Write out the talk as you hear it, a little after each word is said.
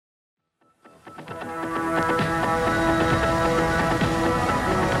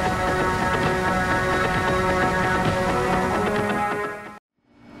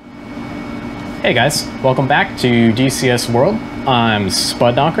Hey guys, welcome back to DCS World. I'm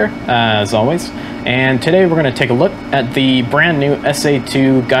Spud Knocker, as always, and today we're going to take a look at the brand new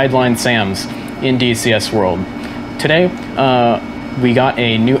SA-2 Guideline SAMs in DCS World. Today, we got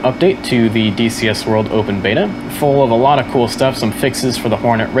a new update to the DCS World Open Beta, full of a lot of cool stuff, some fixes for the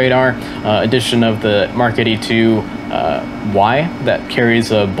Hornet radar, addition of the Mark 82 Y that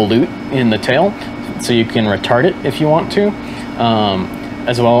carries a balut in the tail, so you can retard it if you want to.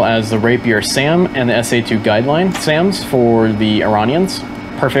 As well as the Rapier SAM and the SA-2 Guideline SAMs for the Iranians.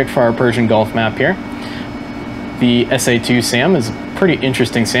 Perfect for our Persian Gulf map here. The SA-2 SAM is a pretty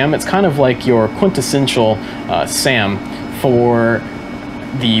interesting SAM. It's kind of like your quintessential SAM for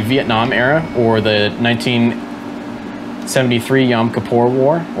the Vietnam era or the 1973 Yom Kippur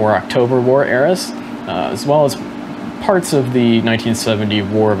War or October War eras, as well as parts of the 1970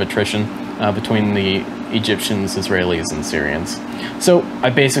 War of Attrition between the Egyptians, Israelis, and Syrians. So I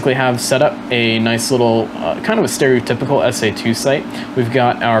basically have set up a nice little, kind of a stereotypical SA-2 site. We've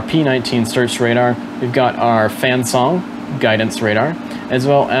got our P-19 search radar, we've got our Fansong guidance radar, as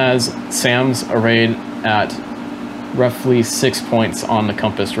well as SAMs arrayed at roughly 6 points on the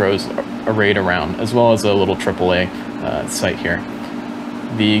compass rose arrayed around, as well as a little AAA site here.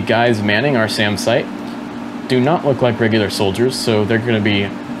 The guys manning our SAM site do not look like regular soldiers, so they're going to be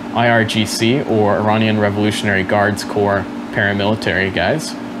IRGC, or Iranian Revolutionary Guards Corps paramilitary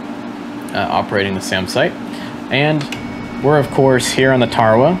guys operating the SAM site. And we're, of course, here on the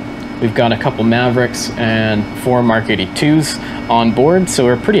Tarawa. We've got a couple Mavericks and 4 Mark 82s on board, so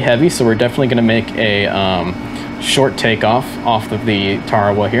we're pretty heavy, so we're definitely going to make a short takeoff off of the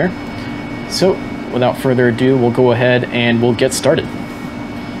Tarawa here. So without further ado, we'll go ahead and we'll get started.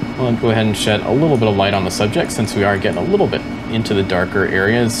 I'll go ahead and shed a little bit of light on the subject since we are getting a little bit into the darker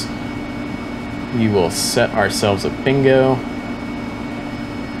areas. We will set ourselves a bingo.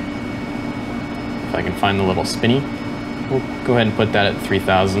 If I can find the little spinny, we'll go ahead and put that at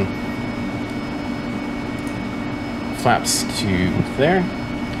 3,000. Flaps to there.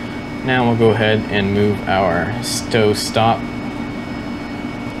 Now we'll go ahead and move our stow stop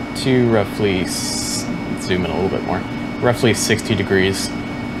to roughly, zoom in a little bit more, roughly 60 degrees.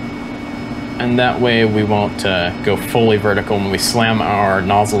 And that way we won't go fully vertical when we slam our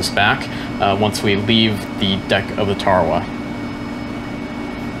nozzles back once we leave the deck of the Tarawa.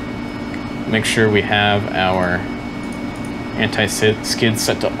 Make sure we have our anti-skid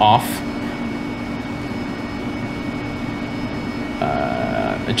set to off.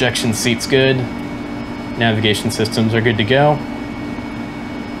 Ejection seat's good. Navigation systems are good to go.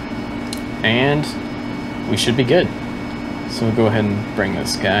 And we should be good. So we'll go ahead and bring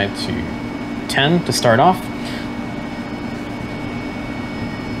this guy to 10 to start off.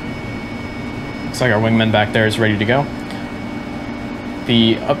 Looks like our wingman back there is ready to go.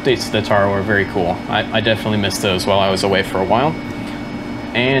 The updates to the Tarawa are very cool. I definitely missed those while I was away for a while.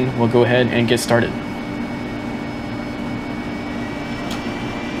 And we'll go ahead and get started.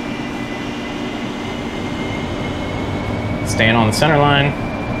 Staying on the center line.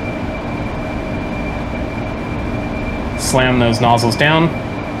 Slam those nozzles down.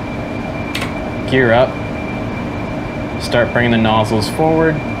 Gear up, start bringing the nozzles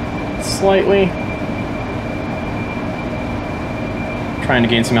forward slightly, trying to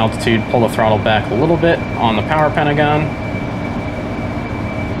gain some altitude, pull the throttle back a little bit on the power pentagon.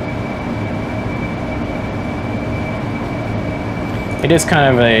 It is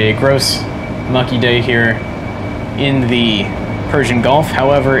kind of a gross, mucky day here in the Persian Gulf,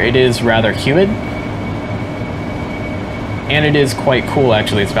 however it is rather humid. And it is quite cool,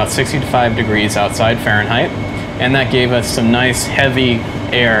 actually. It's about 65 degrees outside Fahrenheit, and that gave us some nice heavy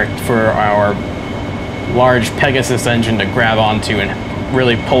air for our large Pegasus engine to grab onto and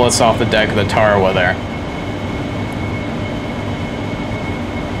really pull us off the deck of the Tarawa there.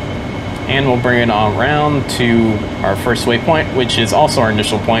 And we'll bring it on around to our first waypoint, which is also our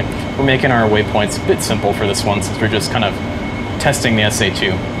initial point. We're making our waypoints a bit simple for this one since we're just kind of testing the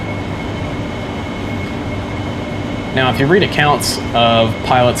SA-2. Now, if you read accounts of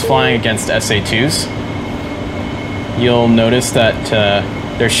pilots flying against SA-2s, you'll notice that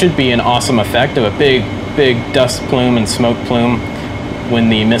there should be an awesome effect of a big dust plume and smoke plume when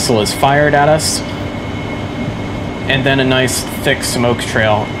the missile is fired at us, and then a nice thick smoke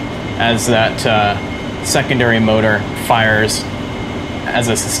trail as that secondary motor fires as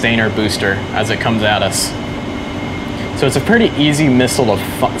a sustainer booster as it comes at us. So it's a pretty easy missile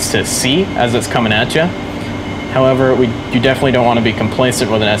to see as it's coming at you. However, you definitely don't want to be complacent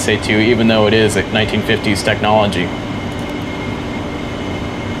with an SA-2, even though it is a 1950s technology.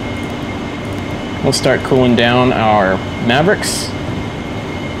 We'll start cooling down our Mavericks.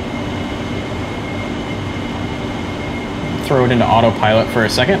 Throw it into autopilot for a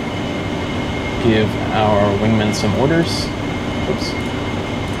second. Give our wingmen some orders. Oops.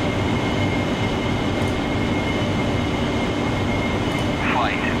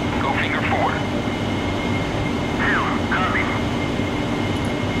 Flight, go finger 4. 2, copy.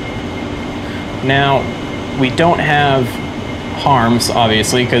 Now, we don't have harms,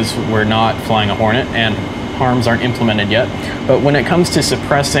 obviously, because we're not flying a Hornet, and harms aren't implemented yet. But when it comes to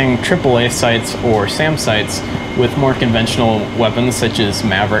suppressing AAA sites or SAM sites with more conventional weapons such as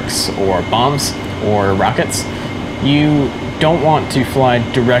Mavericks or bombs or rockets, you don't want to fly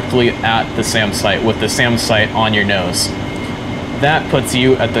directly at the SAM site with the SAM site on your nose. That puts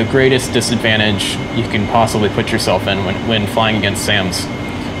you at the greatest disadvantage you can possibly put yourself in when flying against SAMs.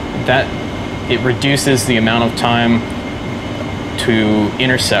 It reduces the amount of time to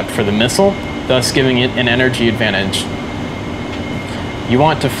intercept for the missile, thus giving it an energy advantage. You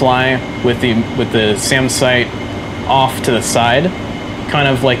want to fly with the SAM site off to the side, kind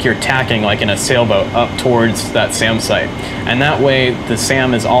of like you're tacking like in a sailboat up towards that SAM site. And that way the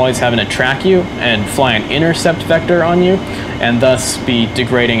SAM is always having to track you and fly an intercept vector on you, and thus be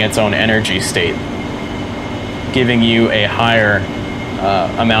degrading its own energy state, giving you a higher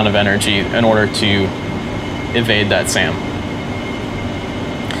amount of energy in order to evade that SAM.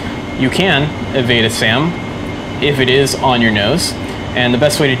 You can evade a SAM if it is on your nose, and the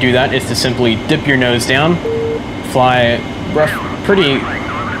best way to do that is to simply dip your nose down, fly pretty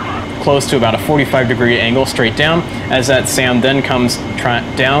close to about a 45-degree angle straight down. As that SAM then comes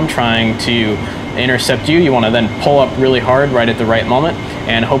down trying to intercept you, you want to then pull up really hard right at the right moment,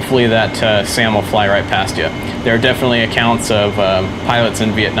 and hopefully that SAM will fly right past you. There are definitely accounts of pilots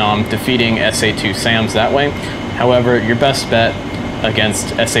in Vietnam defeating SA-2 SAMs that way. However, your best bet against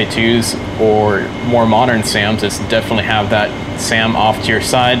SA-2s or more modern SAMs is to definitely have that SAM off to your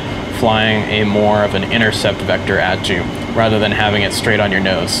side, flying a more of an intercept vector at you, rather than having it straight on your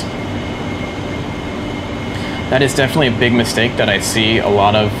nose. That is definitely a big mistake that I see a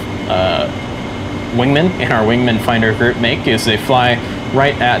lot of wingmen in our wingman finder group make, is they fly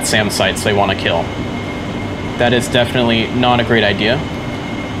right at SAM sites they want to kill. That is definitely not a great idea.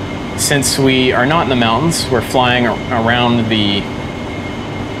 Since we are not in the mountains, we're flying around the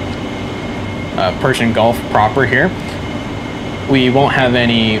Persian Gulf proper here. We won't have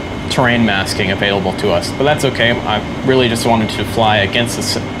any terrain masking available to us, but that's okay. I really just wanted to fly against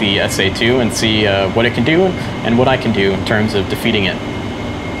the SA-2 and see what it can do and what I can do in terms of defeating it.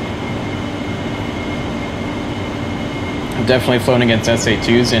 I've definitely flown against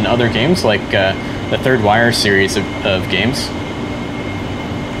SA-2s in other games, like the Third Wire series of games.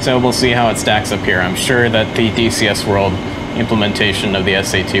 So we'll see how it stacks up here. I'm sure that the DCS World implementation of the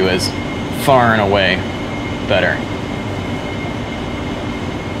SA-2 is far and away better.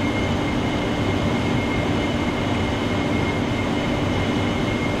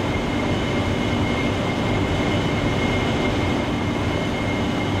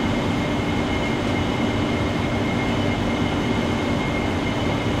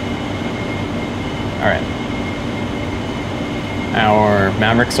 All right. Our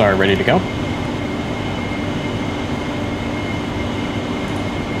Mavericks are ready to go.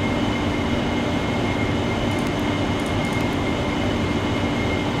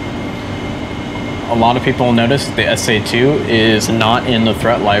 A lot of people notice that the SA-2 is not in the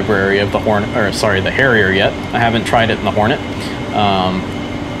threat library of the the Harrier yet. I haven't tried it in the Hornet.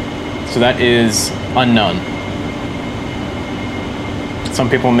 So that is unknown. Some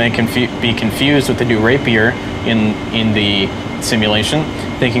people may be confused with the new Rapier in the simulation,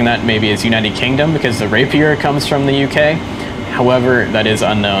 thinking that maybe it's United Kingdom because the Rapier comes from the UK. However, that is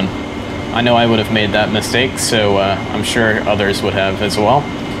unknown. I know I would have made that mistake, so I'm sure others would have as well.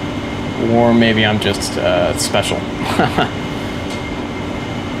 Or maybe I'm just special.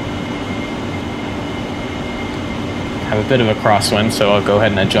 Have a bit of a crosswind, so I'll go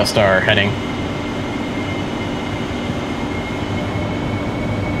ahead and adjust our heading.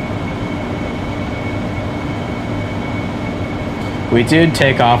 We did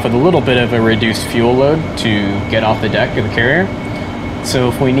take off with a little bit of a reduced fuel load to get off the deck of the carrier. So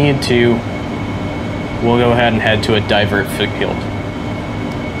if we need to, we'll go ahead and head to a divert field,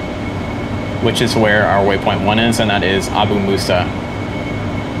 which is where our waypoint 1 is, and that is Abu Musa,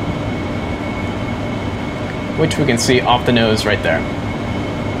 which we can see off the nose right there.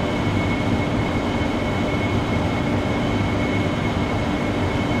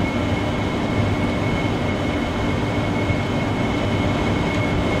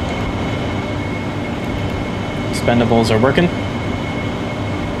 expendables are working.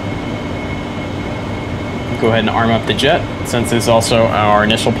 Go ahead and arm up the jet, since it's also our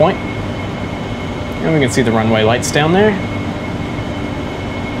initial point. And we can see the runway lights down there.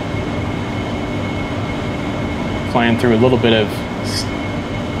 Flying through a little bit of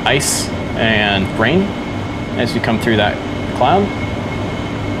ice and rain as you come through that cloud.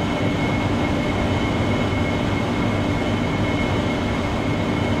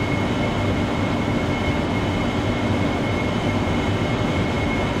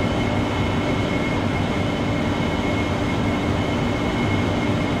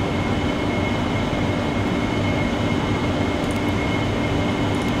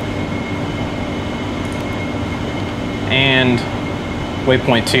 And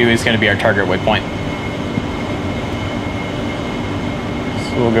waypoint 2 is going to be our target waypoint.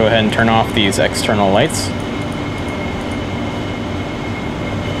 So we'll go ahead and turn off these external lights.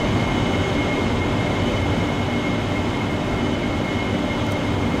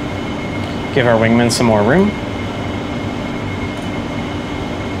 Give our wingman some more room.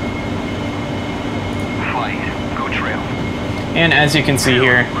 Flight, go trail. And as you can see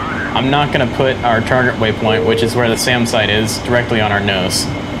here, I'm not going to put our target waypoint, which is where the SAM site is, directly on our nose.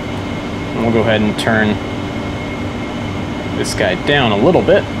 And we'll go ahead and turn this guy down a little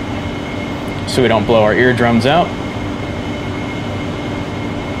bit so we don't blow our eardrums out.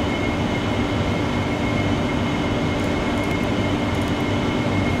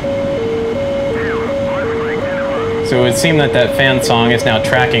 So it would seem that that fan song is now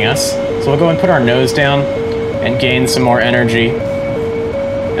tracking us. So we'll go and put our nose down and gain some more energy.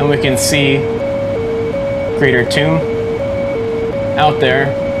 And we can see Greater Tomb out there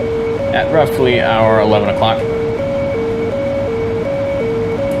at roughly our 11 o'clock.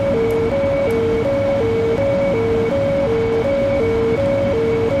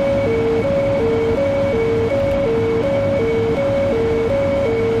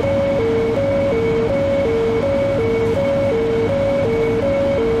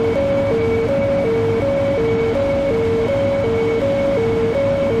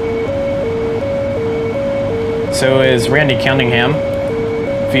 So as Randy Cunningham,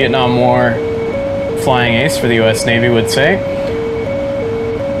 Vietnam War flying ace for the US Navy, would say,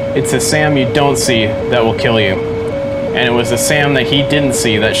 it's a SAM you don't see that will kill you. And it was the SAM that he didn't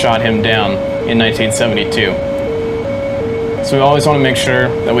see that shot him down in 1972. So we always want to make sure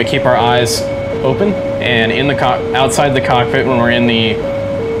that we keep our eyes open and in the outside the cockpit when we're in the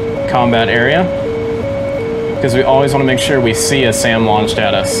combat area, because we always want to make sure we see a SAM launched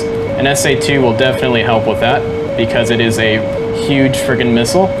at us. And SA-2 will definitely help with that, because it is a huge friggin'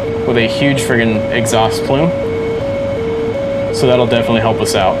 missile with a huge friggin' exhaust plume. So that'll definitely help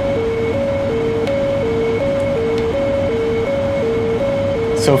us out.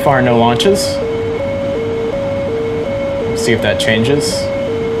 So far, no launches. Let's see if that changes.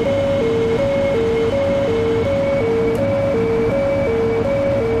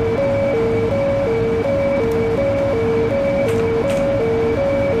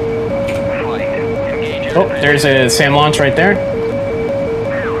 Oh, there's a SAM launch right there.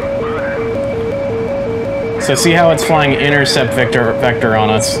 So see how it's flying intercept vector on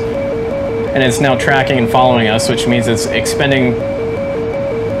us, and it's now tracking and following us, which means it's expending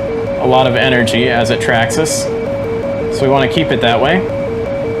a lot of energy as it tracks us. So we want to keep it that way,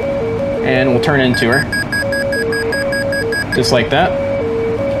 and we'll turn into her, just like that.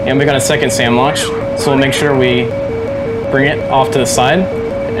 And we got a second SAM launch, so we'll make sure we bring it off to the side,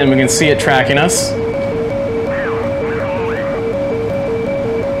 and we can see it tracking us.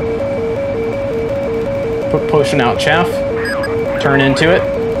 Pushing out chaff, turn into it.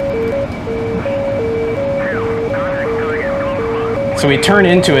 So we turn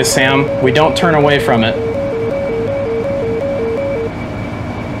into a SAM, we don't turn away from it.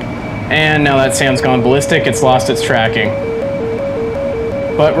 And now that SAM's gone ballistic, it's lost its tracking.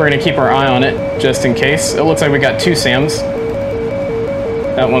 But we're gonna keep our eye on it, just in case. It looks like we got two SAMs.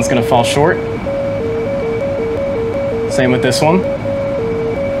 That one's gonna fall short. Same with this one.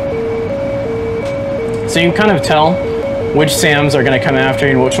 So you can kind of tell which SAMs are going to come after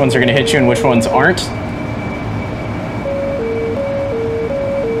you and which ones are going to hit you and which ones aren't.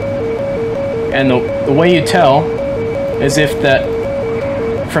 And the way you tell is if that,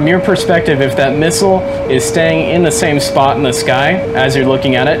 from your perspective, if that missile is staying in the same spot in the sky as you're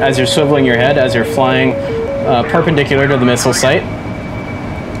looking at it, as you're swiveling your head, as you're flying perpendicular to the missile site,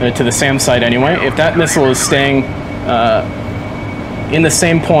 to the SAM site anyway, if that missile is staying in the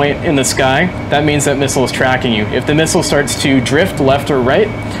same point in the sky, that means that missile is tracking you. If the missile starts to drift left or right,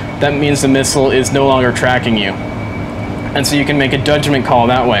 that means the missile is no longer tracking you. And so you can make a judgment call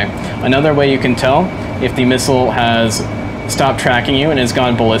that way. Another way you can tell if the missile has stopped tracking you and has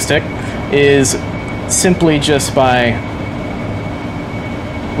gone ballistic is simply just by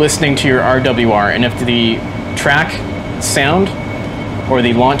listening to your RWR. And if the track sound or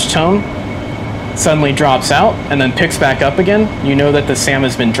the launch tone suddenly drops out and then picks back up again, you know that the SAM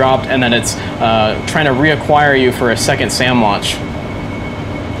has been dropped and that it's trying to reacquire you for a second SAM launch,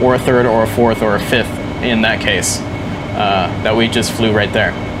 or a third or a fourth or a fifth in that case, that we just flew right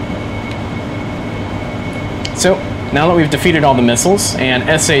there. So now that we've defeated all the missiles, and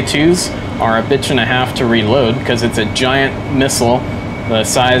SA-2s are a bitch and a half to reload because it's a giant missile the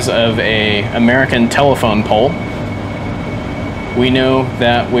size of an American telephone pole, we know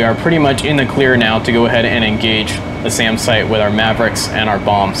that we are pretty much in the clear now to go ahead and engage the SAM site with our Mavericks and our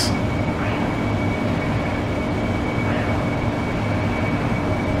bombs.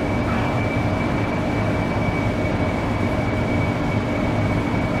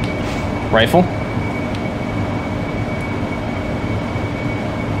 Rifle.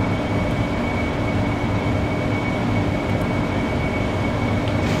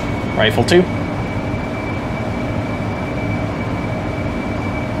 Rifle 2.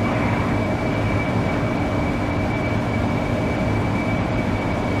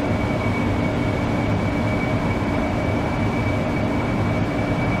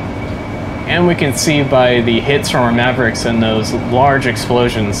 And we can see by the hits from our Mavericks and those large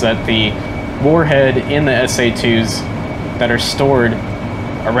explosions that the warhead in the SA-2s that are stored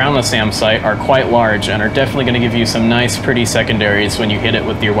around the SAM site are quite large and are definitely going to give you some nice pretty secondaries when you hit it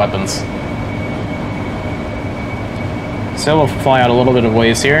with your weapons. So we'll fly out a little bit of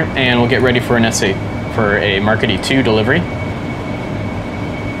ways here and we'll get ready for an for a Mark 82 delivery.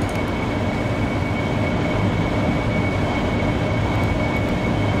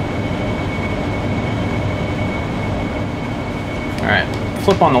 Alright,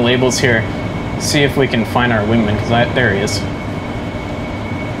 flip on the labels here, see if we can find our wingman, because there he is.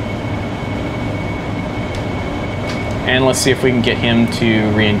 And let's see if we can get him to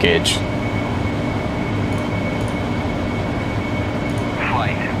re-engage.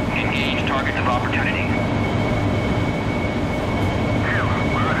 Flight. Engage targets of opportunity.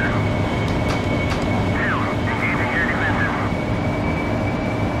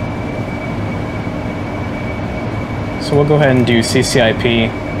 So we'll go ahead and do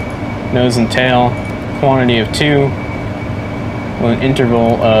CCIP, nose and tail, quantity of 2, with an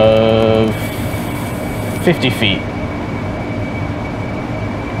interval of 50 feet.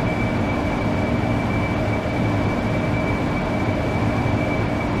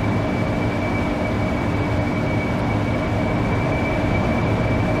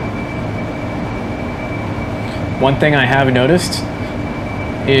 One thing I have noticed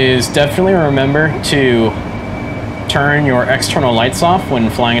is definitely remember to turn your external lights off when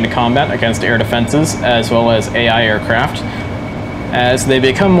flying into combat against air defenses as well as AI aircraft, as they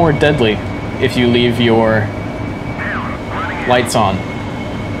become more deadly if you leave your lights on.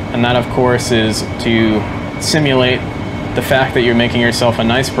 And that of course is to simulate the fact that you're making yourself a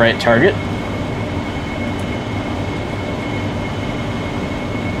nice bright target.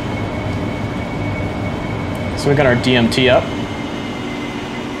 So we got our DMT up.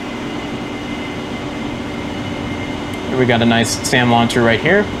 Here we got a nice SAM launcher right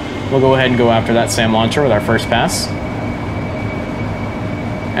here. We'll go ahead and go after that SAM launcher with our first pass.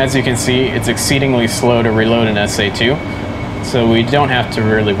 As you can see, it's exceedingly slow to reload an SA-2, so we don't have to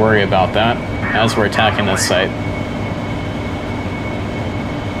really worry about that as we're attacking this site.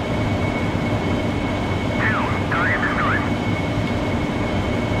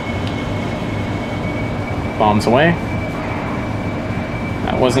 Bombs away.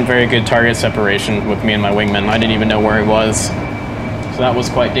 That wasn't very good target separation with me and my wingman. I didn't even know where he was. So that was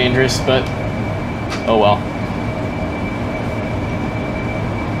quite dangerous, but oh well.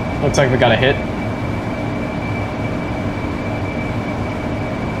 Looks like we got a hit.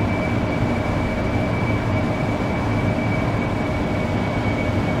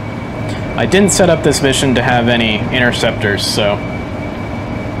 I didn't set up this mission to have any interceptors, so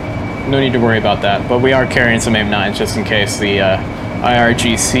no need to worry about that, but we are carrying some AIM-9s just in case the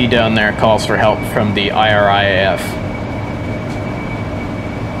IRGC down there calls for help from the IRIAF.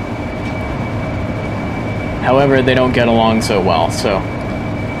 However, they don't get along so well, so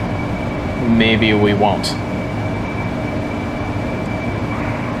maybe we won't.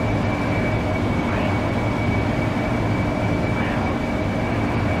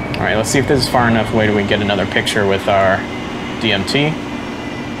 Alright, let's see if this is far enough away we can get another picture with our DMT.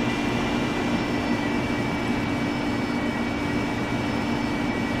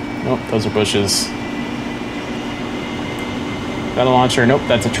 Nope, those are bushes. Got a launcher. Nope,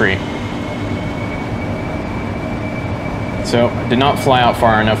 that's a tree. So, did not fly out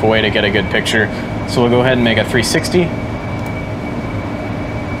far enough away to get a good picture. So we'll go ahead and make a 360.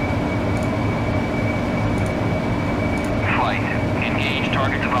 Flight. Engage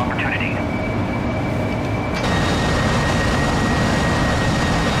targets of opportunity.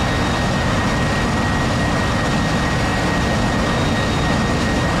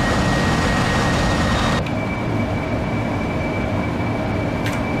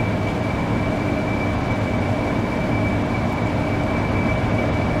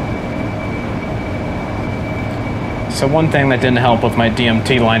 So one thing that didn't help with my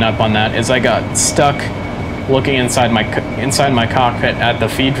DMT lineup on that is I got stuck looking inside my cockpit at the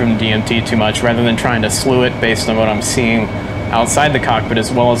feed from DMT too much rather than trying to slew it based on what I'm seeing outside the cockpit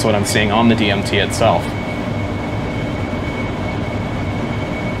as well as what I'm seeing on the DMT itself.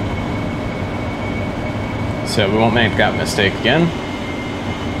 So we won't make that mistake again.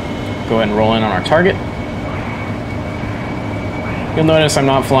 Go ahead and roll in on our target. You'll notice I'm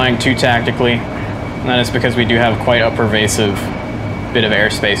not flying too tactically. And that is because we do have quite a pervasive bit of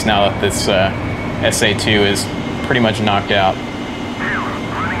airspace now that this SA-2 is pretty much knocked out.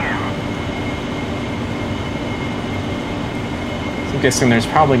 So I'm guessing there's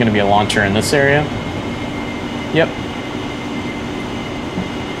probably going to be a launcher in this area. Yep.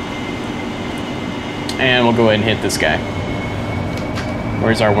 And we'll go ahead and hit this guy.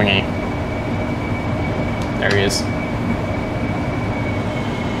 Where's our wingy? There he is.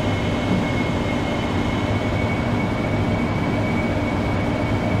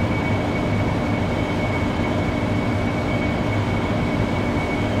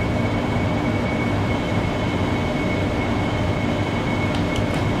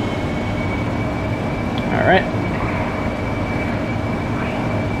 All right.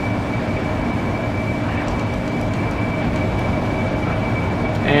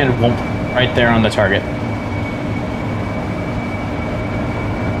 And whoop, right there on the target.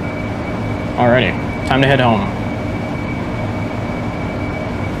 Alrighty, time to head home.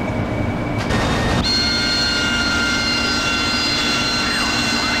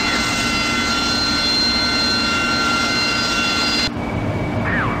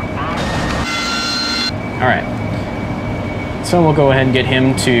 Alright, so we'll go ahead and get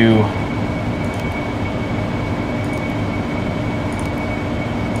him to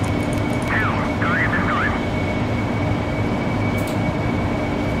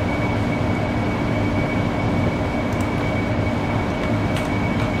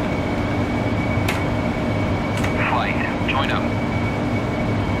Flight. Join up.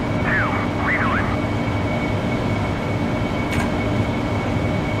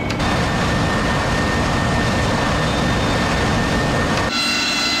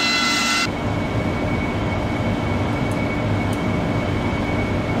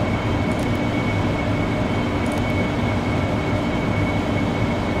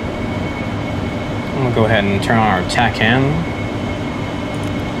 We'll go ahead and turn on our TACAM.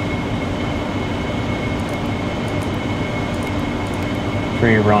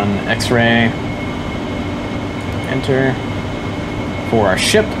 Pre-run X-ray. Enter for our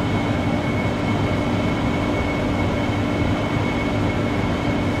ship.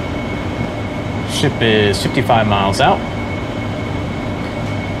 Ship is 55 miles out.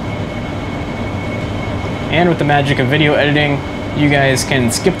 And with the magic of video editing, you guys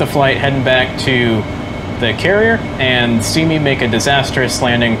can skip the flight heading back to the carrier and see me make a disastrous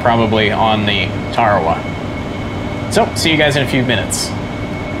landing probably on the Tarawa. So, see you guys in a few minutes.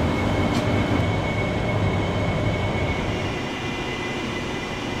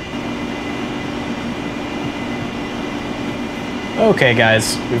 Okay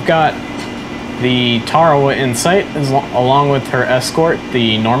guys, we've got the Tarawa in sight along with her escort,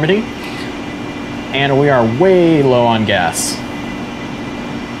 the Normandy, and we are way low on gas.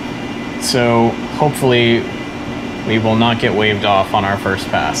 So hopefully we will not get waved off on our first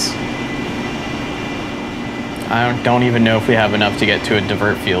pass. I don't even know if we have enough to get to a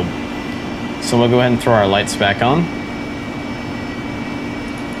divert field. So we'll go ahead and throw our lights back on.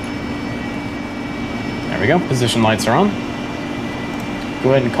 There we go, position lights are on.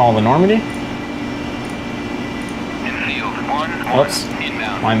 Go ahead and call the Normandy. Infield 1-1. Oops,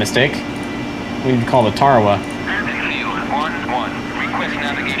 Inbound. my mistake. We need to call the Tarawa. Infield 1-1. Request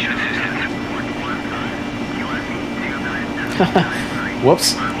navigation assistance.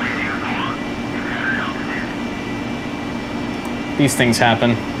 Whoops. These things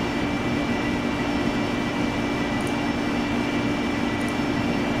happen.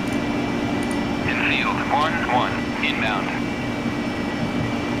 Infield 1-1. Inbound.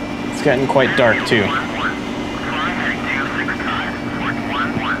 It's getting quite dark too.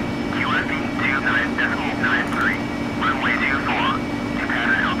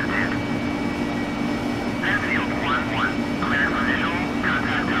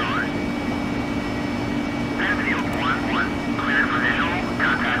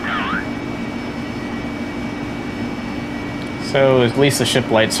 So at least the ship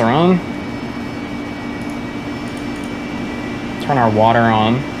lights are on. Turn our water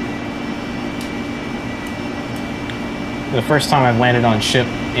on. The first time I've landed on ship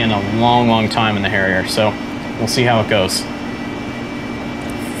in a long time in the Harrier, so we'll see how it goes.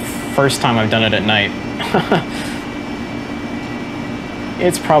 First time I've done it at night.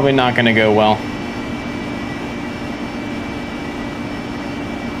 It's probably not going to go well.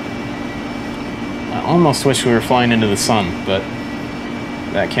 I almost wish we were flying into the sun, but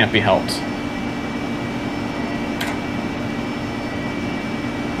that can't be helped.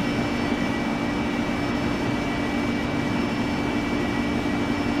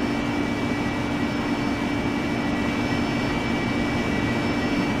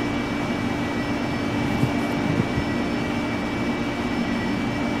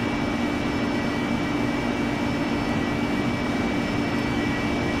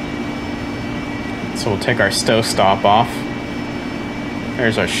 So we'll take our stow stop off.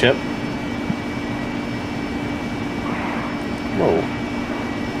 There's our ship. Whoa.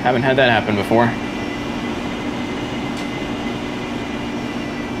 Haven't had that happen before.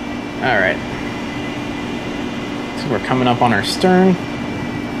 Alright. So we're coming up on our stern.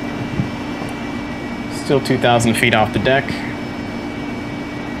 Still 2,000 feet off the deck.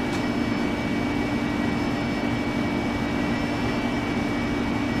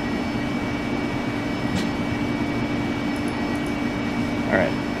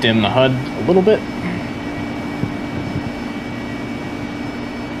 Dim the HUD a little bit.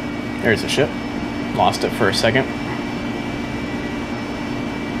 There's a ship. Lost it for a second.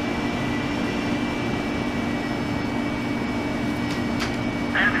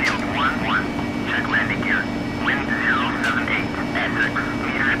 Airfield 1-1. Check landing gear. Wind 078 at 6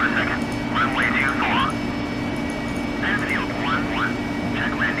 meters per second. Runway 24. Airfield 1-1.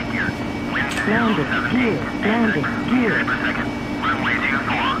 Check landing gear. Wind 078 at 6 meters per second. Runway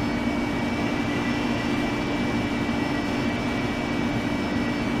 24.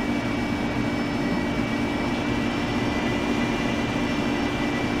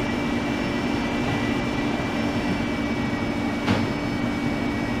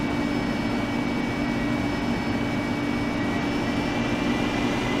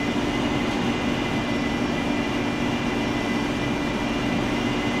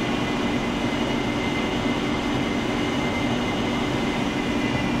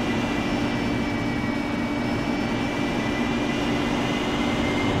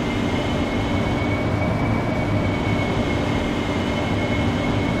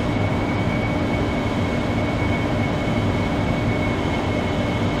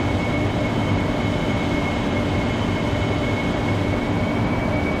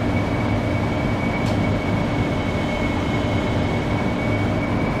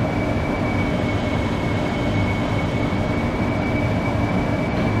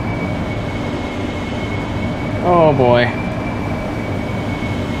 Oh boy.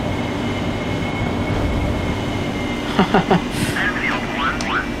 Airfield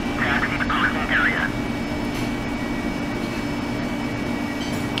 1-1. Taxi to cruising area.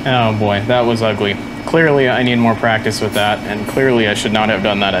 Oh boy, that was ugly. Clearly I need more practice with that, and clearly I should not have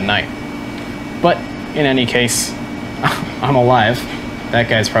done that at night. But in any case, I'm alive. That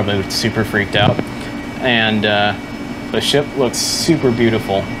guy's probably super freaked out. And the ship looks super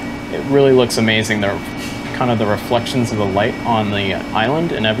beautiful. It really looks amazing. Kind of the reflections of the light on the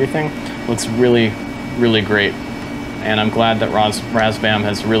island and everything looks really, really great. And I'm glad that Razbam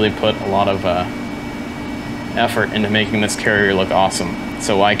has really put a lot of effort into making this carrier look awesome,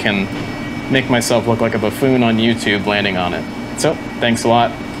 so I can make myself look like a buffoon on YouTube landing on it. So thanks a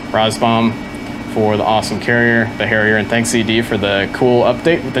lot, Razbam, for the awesome carrier, the Harrier, and thanks ED for the cool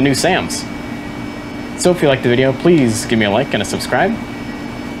update with the new SAMs. So if you liked the video, please give me a like and a subscribe,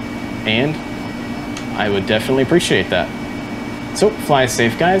 and I would definitely appreciate that. So fly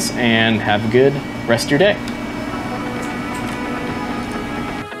safe, guys, and have a good rest of your day.